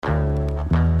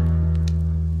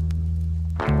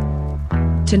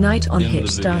Tonight on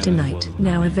Hipstar Tonight,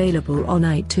 now available on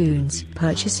iTunes.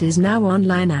 Purchases now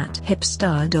online at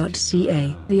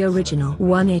hipstar.ca. The original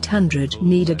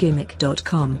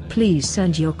 1-800-NEED-A-GIMMICK.com. Please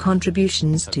send your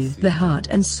contributions to the Heart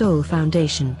and Soul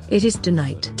Foundation. It is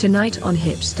tonight on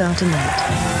Hipstar Tonight.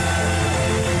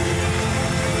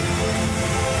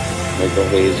 Michael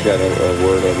Hayes got a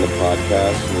word on the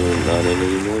podcast and we're not in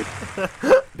anymore.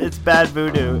 It's bad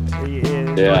voodoo. He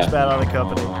works bad on the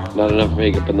company. Not enough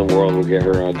makeup in the world will get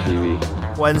her on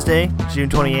TV. Wednesday, June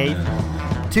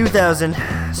 28th,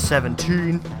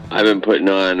 2017. I've been putting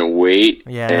on weight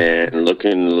and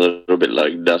looking a little bit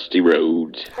like Dusty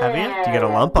Rhodes. Have you? Do you get a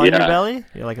lump on your belly?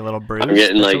 You're like a little bruise? I'm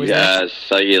getting like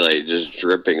cellulite just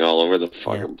dripping all over the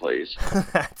fucking place.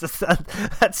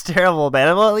 That's terrible,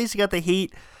 man. Well, at least you got the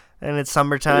heat. And it's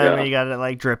summertime, and you got it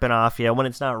like dripping off. Yeah, when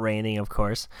it's not raining, of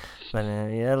course. But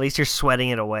at least you're sweating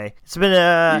it away. It's been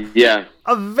a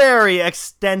very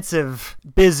extensive,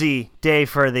 busy day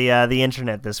for the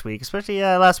internet this week, especially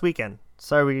last weekend.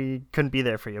 Sorry we couldn't be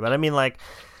there for you, but I mean like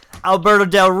Alberto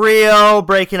Del Rio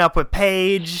breaking up with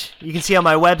Paige. You can see on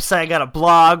my website I got a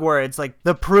blog where it's like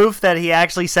the proof that he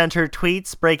actually sent her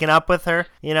tweets breaking up with her.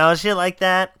 You know, shit like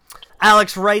that.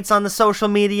 Alex Wright's on the social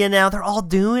media now. They're all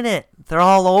doing it. They're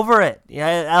all over it.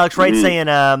 Yeah, Alex Wright saying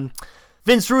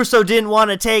Vince Russo didn't want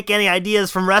to take any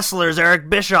ideas from wrestlers Eric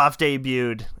Bischoff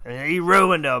debuted. He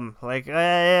ruined them. Like,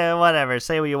 whatever.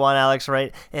 Say what you want, Alex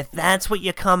Wright. If that's what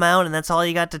you come out and that's all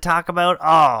you got to talk about,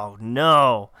 oh,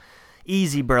 no.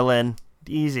 Easy, Berlin.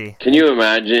 Easy. Can you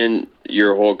imagine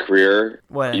your whole career?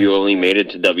 What? You only made it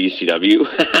to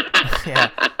WCW? Yeah.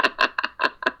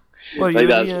 Well, like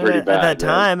that's pretty bad. At that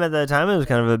time, it was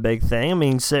kind of a big thing. I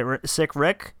mean, Sick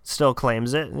Rick still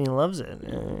claims it, and he loves it.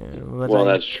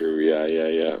 That's true. Yeah.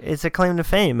 It's a claim to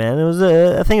fame, man. It was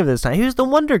a thing of this time. He was the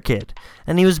Wonder Kid,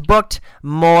 and he was booked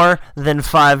more than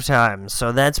 5 times.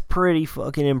 So that's pretty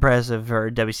fucking impressive for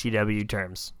WCW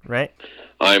terms, right?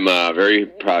 I'm very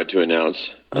proud to announce.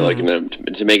 I'd like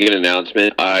to make an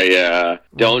announcement. I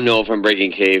don't know if I'm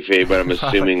breaking kayfabe, but I'm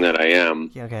assuming that I am.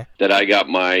 Okay. That I got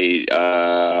my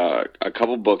a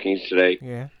couple bookings today.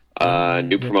 Yeah.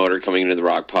 New promoter coming into the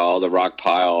Rock Pile. The Rock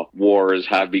Pile Wars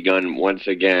have begun once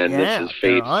again. Yeah, this is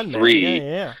Phase 3.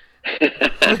 Yeah.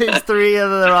 Phase 3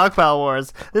 of the Rock Pile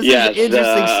Wars. This is interesting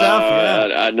stuff.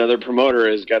 Yeah. Another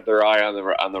promoter has got their eye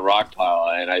on the Rock Pile,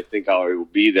 and I think I will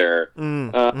be there.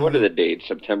 What are the dates?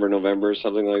 September, November,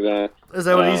 something like that. Is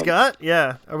that what he's got?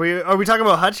 Yeah. Are we talking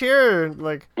about Hutch here? Or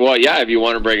like? Well, yeah. If you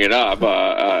want to bring it up,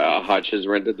 Hutch has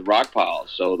rented the Rock Pile,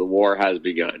 so the war has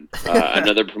begun.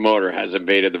 Another promoter has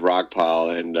invaded the Rock Pile,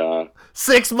 and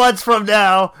 6 months from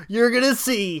now, you're gonna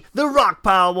see the Rock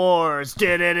Pile Wars.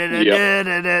 Yep.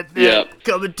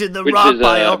 Coming to the Rock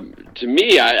Pile. To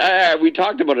me, we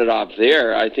talked about it off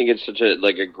there. I think it's such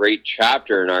a great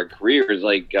chapter in our careers.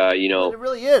 Like it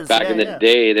really is. Back in the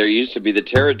day, there used to be the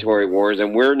territory wars,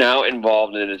 and we're now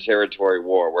involved in a territory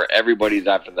war where everybody's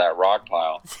after that Rock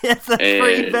Pile. It's a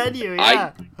free venue.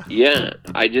 Yeah.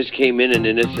 I just came in an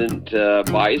innocent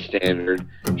bystander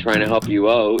trying to help you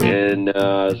out, and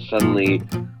suddenly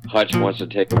Hutch wants to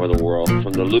take over the world.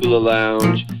 From the Lula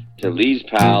Lounge to Lee's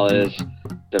Palace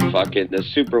to fucking the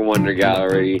Super Wonder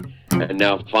Gallery, and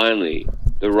now finally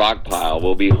the Rock Pile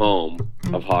will be home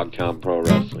of Hogtown Pro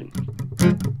Wrestling.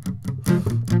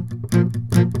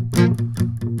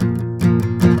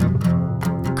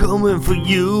 Coming for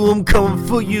you, I'm coming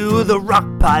for you, the Rock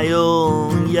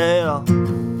Pile, yeah.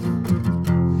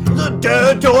 The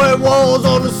territory wars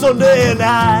on a Sunday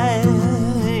night,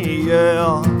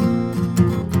 yeah.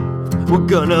 We're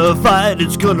gonna fight,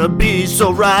 it's gonna be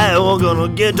so right, we're gonna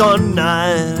get done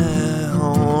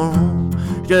now.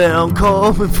 Yeah, I'm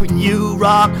coming for you,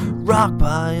 Rock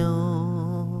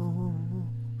Pile.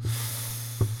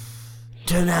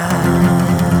 Tonight.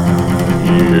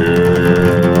 Yeah.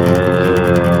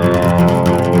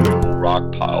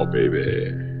 Rock Pile,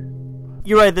 baby.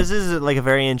 You're right, this is like a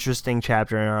very interesting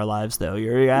chapter in our lives, though.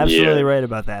 You're absolutely right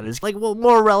about that. It's like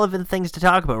more relevant things to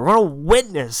talk about. We're going to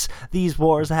witness these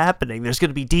wars happening. There's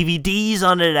going to be DVDs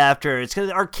on it after.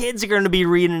 Our kids are going to be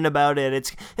reading about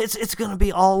it. It's going to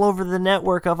be all over the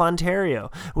network of Ontario,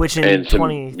 which in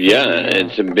 20... Yeah,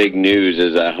 and some big news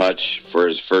is that Hutch, for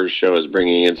his first show, is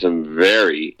bringing in some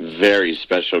very, very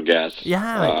special guests.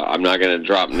 Yeah. I'm not going to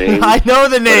drop names. I know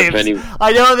the names.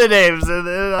 I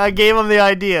gave them the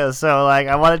idea, so... like,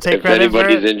 I want to take credit for it. If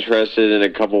anybody's interested in a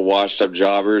couple washed-up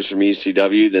jobbers from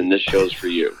ECW, then this show's for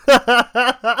you.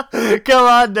 Come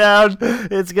on down.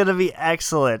 It's going to be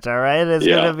excellent, all right? It's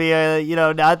going to be,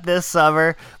 not this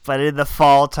summer, but in the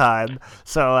fall time.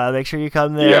 So make sure you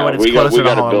come there when it's closer to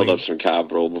Halloween. We got to build up some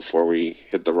capital before we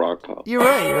hit the rock pile. You're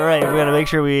right. We got to make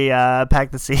sure we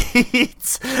pack the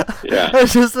seats. Yeah.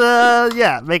 Just,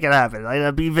 make it happen.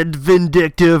 I'll be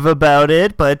vindictive about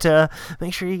it, but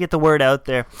make sure you get the word out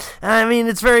there. I mean,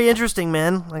 it's very interesting,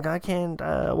 man. Like, I can't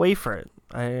wait for it.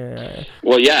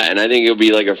 Well, yeah, and I think it'll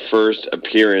be like a first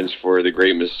appearance for the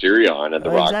Great Mysterion at the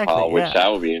Rock Hall, which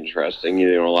that would be interesting.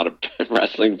 A lot of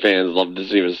wrestling fans love to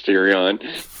see Mysterion.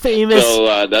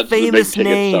 That's famous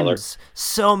names.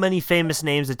 So many famous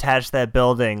names attached to that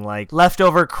building, like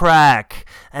Leftover Crack,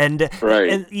 and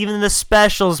even the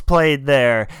Specials played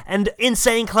there, and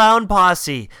Insane Clown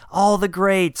Posse, all the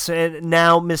greats, and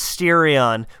now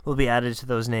Mysterion will be added to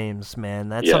those names, man.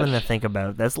 That's something to think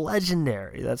about. That's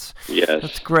legendary. That's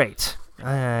great.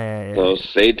 So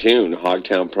stay tuned,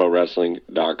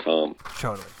 HogtownProWrestling.com.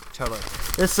 Totally.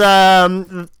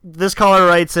 This caller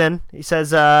writes in. He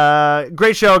says,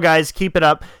 great show, guys. Keep it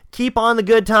up. Keep on the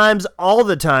good times all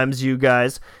the times, you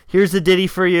guys. Here's the ditty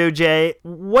for you, Jay.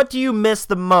 What do you miss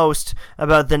the most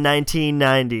about the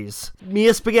 1990s?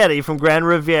 Mia Spaghetti from Grand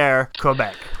Riviere,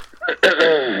 Quebec. I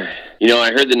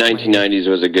heard the 1990s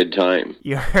was a good time.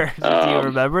 You heard? Do you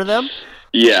remember them?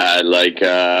 Yeah,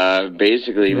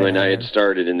 basically when I had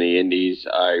started in the Indies,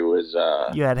 I was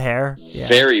you had hair?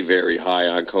 Very, very high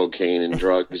on cocaine and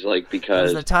drugs, because... It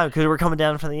was the time, because we're coming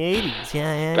down from the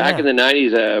 80s, Back in the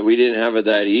 90s, we didn't have it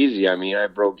that easy. I mean, I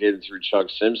broke in through Chuck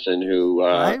Simpson, who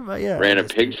ran a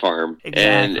pig farm,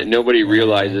 and nobody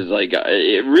realizes,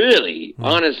 it really,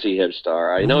 honestly,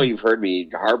 Hipstar, I know you've heard me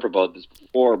harp about this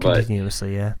before, but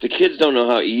continuously, the kids don't know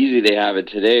how easy they have it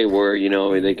today, where,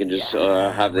 they can just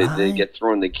they get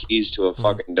thrown the keys to a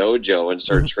fucking dojo and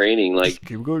start training.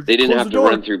 They didn't have to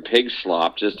run through pig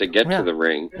slop just to get to the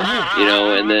ring,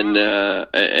 and then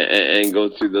and go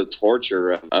through the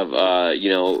torture of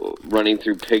running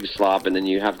through pig slop, and then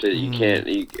you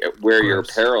can't wear your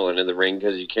apparel into the ring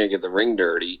because you can't get the ring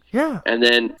dirty. And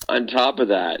then on top of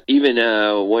that, even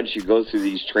once you go through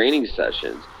these training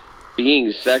sessions,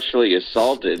 being sexually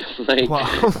assaulted by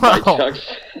Chuck.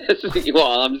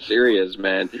 Well, I'm serious,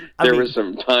 man. There were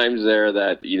some times there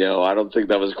that, I don't think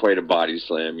that was quite a body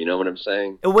slam. You know what I'm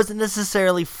saying? It wasn't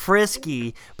necessarily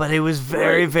frisky, but it was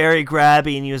very, very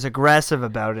grabby, and he was aggressive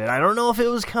about it. I don't know if it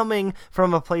was coming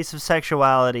from a place of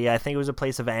sexuality. I think it was a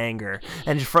place of anger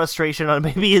and frustration on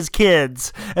maybe his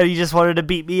kids, and he just wanted to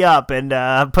beat me up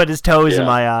and put his toes in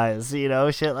my eyes,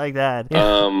 shit like that.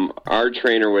 Our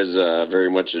trainer was very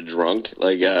much a drunk,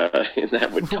 and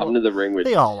that would come to the ring with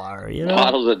they all are,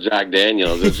 bottles of Jack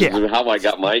Daniels. This is how I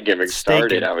got my gimmick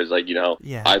started. I was like,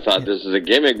 I thought this is a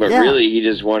gimmick, but really he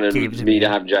just wanted me to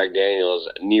have Jack Daniels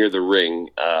near the ring,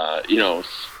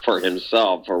 for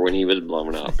himself or when he was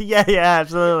blown up.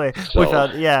 Absolutely. So,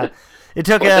 it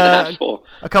took a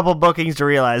couple bookings to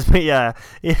realize, but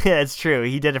it's true.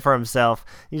 He did it for himself.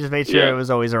 He just made sure it was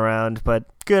always around. But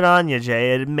good on you,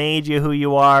 Jay. It made you who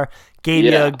you are. Gave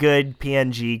you a good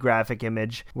PNG graphic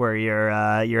image where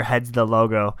your head's the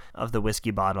logo of the whiskey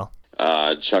bottle.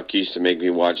 Chuck used to make me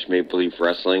watch Maple Leaf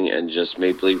Wrestling, and just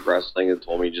Maple Leaf Wrestling, and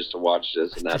told me just to watch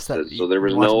this, and that's it. So there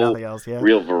was no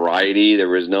real variety. There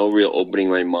was no real opening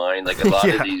my mind. Like a lot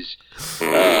of these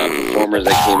performers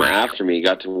that came after me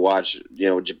got to watch,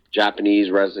 Japanese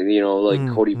wrestling,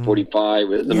 Cody 45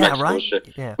 with the Mexico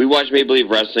shit. Yeah. We watched Maple Leaf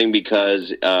Wrestling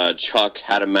because Chuck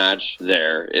had a match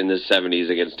there in the 70s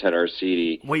against Ted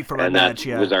Arcidi. Wait for and that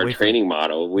was our training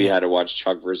motto. We had to watch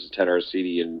Chuck versus Ted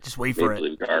Arcidi and just wait for Maple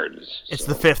Leaf Gardens. It's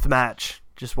the fifth match.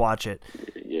 Just watch it.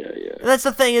 Yeah. That's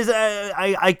the thing is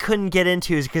I couldn't get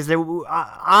into is because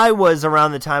I was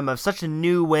around the time of such a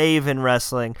new wave in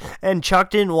wrestling, and Chuck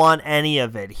didn't want any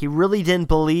of it. He really didn't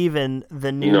believe in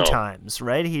the new times,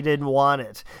 right? He didn't want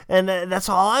it, and that's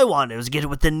all I wanted was get it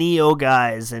with the Neo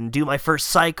guys and do my first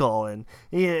cycle and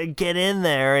get in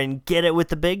there and get it with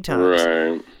the big times.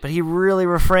 Right. But he really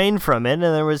refrained from it, and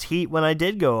there was heat when I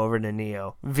did go over to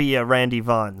Neo via Randy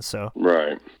Vaughn. So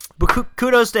right. But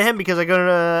kudos to him because I couldn't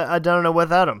have done it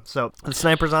without him. So the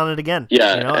Sniper's on it again.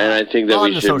 Yeah, and I think that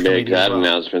we should make that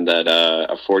announcement that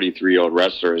a 43-year-old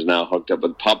wrestler is now hooked up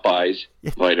with Popeyes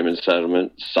vitamin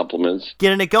supplements.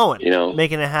 Getting it going,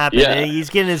 making it happen. Yeah. And he's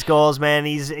getting his goals, man.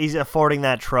 He's affording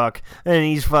that truck, and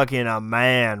he's fucking a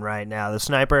man right now. The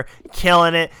Sniper,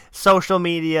 killing it. Social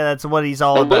media, that's what he's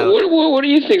all about. What do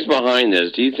you think's behind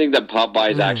this? Do you think that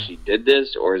Popeyes actually did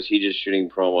this, or is he just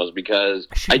shooting promos? Because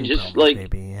I just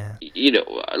You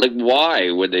know, like,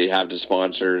 why would they have to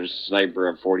sponsor Sniper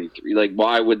at 43? Like,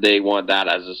 why would they want that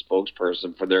as a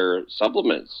spokesperson for their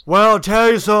supplements? Well, I'll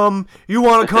tell you something. You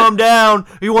want to come down,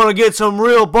 you want to get some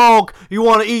real bulk, you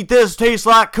want to eat this, tastes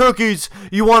like cookies,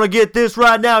 you want to get this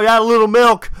right now, you got a little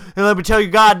milk, and let me tell you,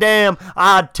 goddamn,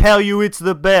 I tell you it's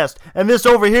the best. And this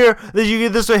over here,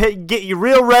 this will get you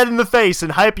real red in the face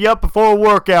and hype you up before a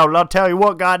workout, and I'll tell you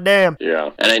what, goddamn.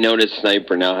 Yeah, and I noticed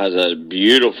Sniper now has a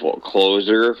beautiful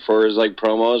closer for his, like,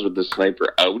 promos with the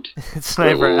Sniper out.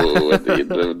 Sniper with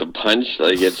the punch,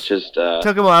 like, it's just...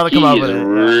 took him a while to come up with it. He's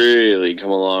really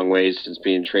come a long way since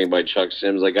being trained by Chuck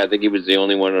Sims. Like, I think he was the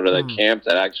only one out of that camp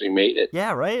that actually made it.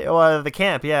 Yeah, right? Well, the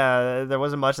camp, yeah, there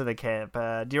wasn't much of the camp.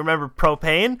 Do you remember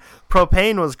Propane?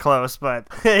 Propane was close, but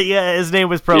yeah, his name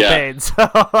was Propane, so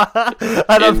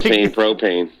I don't think...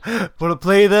 Propane. Want to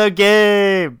play the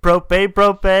game?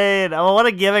 Propane. Oh, what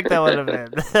a gimmick that would have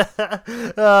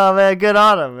been. Oh, man, good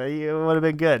on him. It would have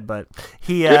been good, but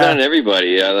he... Good on everybody.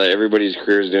 Yeah, everybody's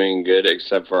career is doing good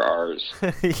except for ours.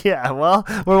 Yeah, well,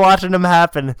 we're watching them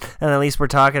happen, and at least we're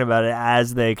talking about it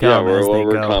as they come. Yeah,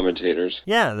 we're commentators.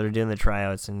 Yeah, they're doing the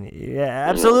tryouts, and yeah,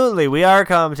 absolutely, we are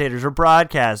commentators. We're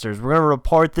broadcasters. We're gonna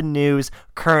report the news,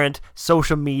 current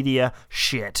social media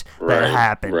shit that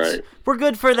happens. Right. We're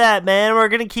good for that, man. We're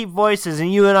gonna keep voices,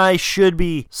 and you and I should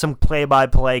be some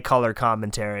play-by-play color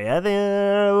commentary. I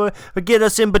think get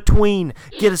us in between,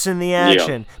 get us in the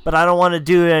action. Yeah. But I don't want to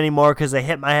do it anymore because I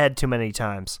hit my head too many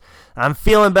times. I'm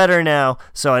feeling better now,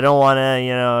 so I don't want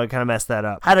to, kind of mess that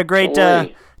up. Had a great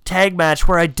tag match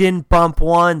where I didn't bump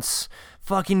once.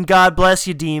 Fucking God bless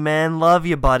you, D-Man. Love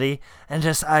you, buddy. And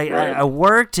just, I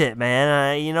worked it,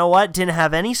 man. You know what? Didn't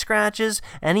have any scratches,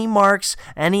 any marks,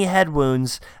 any head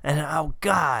wounds. And, oh,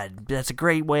 God, that's a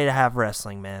great way to have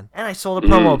wrestling, man. And I sold a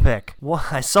promo pic. Well,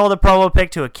 I sold a promo pic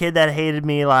to a kid that hated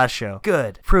me last show.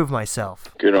 Good. Prove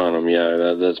myself. Good on him.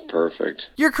 Yeah, that's perfect.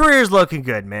 Your career's looking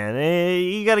good, man.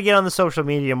 You got to get on the social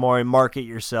media more and market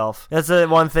yourself. That's the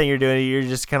one thing you're doing. You're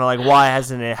just kind of like, why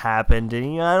hasn't it happened?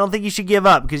 And, I don't think you should give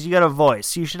up because you got a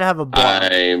voice. You should have a blog.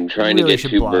 I'm trying to get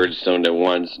two birds stoned at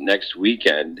once. Next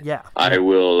weekend, I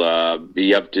will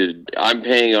be up to... I'm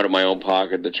paying out of my own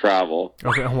pocket to travel.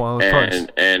 Okay, well, of course.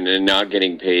 And not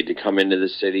getting paid to come into the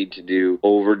city to do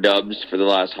overdubs for the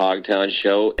last Hogtown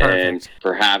show. Perfect. And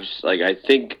perhaps, I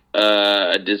think...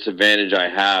 a disadvantage I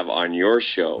have on your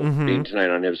show, being tonight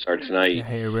on Hip Star Tonight,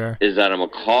 is that I'm a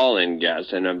call-in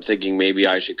guest, and I'm thinking maybe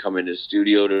I should come into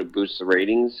studio to boost the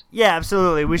ratings. Yeah,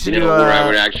 absolutely. We should do where I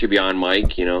would actually be on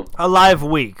mic, a live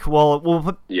week.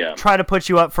 We'll try to put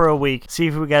you up for a week, see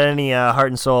if we got any heart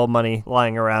and soul money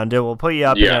lying around. We'll put you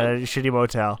up in a shitty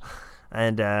motel.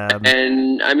 And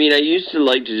I mean, I used to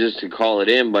like to call it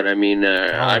in, but I mean,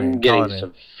 I'm getting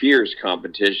some fierce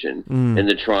competition in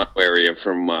the Toronto area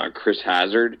from Chris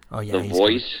Hazard, the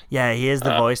Voice. Good. Yeah, he is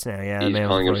the Voice now. Yeah, he's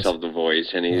calling himself the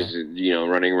Voice, and he's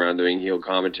running around doing heel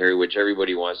commentary, which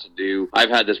everybody wants to do. I've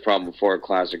had this problem before.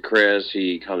 Classic Chris,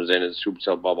 he comes in and swoops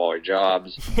up all our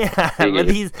jobs. Yeah, but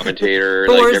he's a commentator.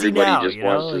 Like everybody just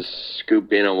wants to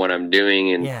scoop in on what I'm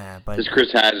doing, and this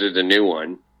Chris Hazard's a new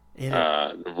one.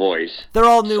 The Voice. They're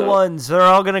all new ones. They're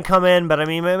all gonna come in, but I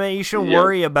mean, man, you shouldn't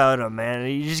worry about them, man.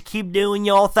 You just keep doing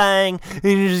your thing, and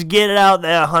you just get it out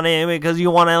there, honey, because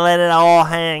you want to let it all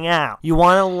hang out. You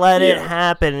want to let it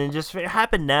happen, and just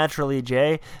happen naturally,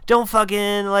 Jay. Don't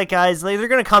fucking, guys, they're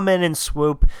gonna come in and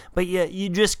swoop, but you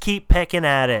just keep picking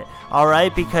at it, all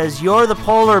right? Because you're the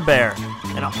polar bear,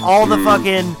 and all the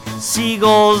fucking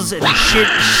seagulls and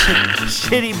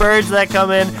shitty birds that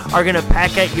come in are gonna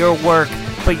peck at your work.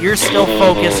 But you're still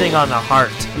focusing on the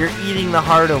heart. You're eating the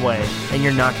heart away, and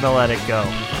you're not going to let it go.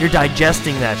 You're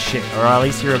digesting that shit, or at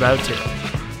least you're about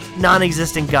to.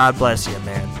 Non-existent, God bless you,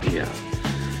 man. Yeah.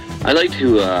 I'd like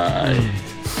to,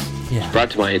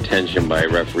 brought to my attention by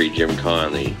referee Jim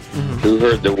Conley, who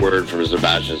heard the word from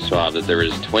Sebastian Suave that there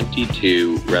is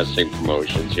 22 wrestling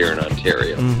promotions here in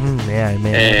Ontario. Yeah,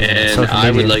 man. And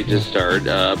I would like to start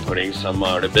putting some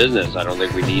out of business. I don't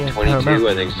think we need 22.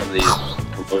 I think some of these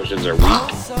promotions are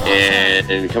weak.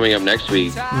 And coming up next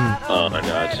week on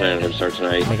Tonight on Hip Star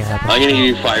Tonight, I'm going to give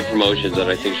you 5 promotions that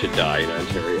I think should die in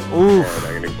Ontario. And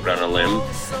I'm going to put on a limb.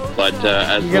 But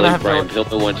as Brian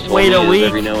Pillman once told me,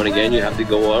 every now and again you have to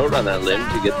go out on that limb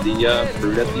to get the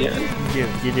fruit at the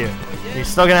end. You do. You're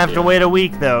still going to have to wait a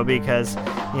week, though, because,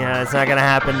 it's not going to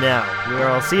happen now.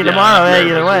 We'll see you tomorrow,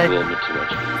 either way. A little bit too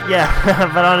much.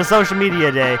 Yeah, but on a social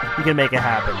media day, you can make it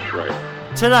happen.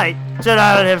 Right. Tonight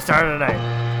on Hip Star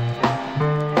Tonight.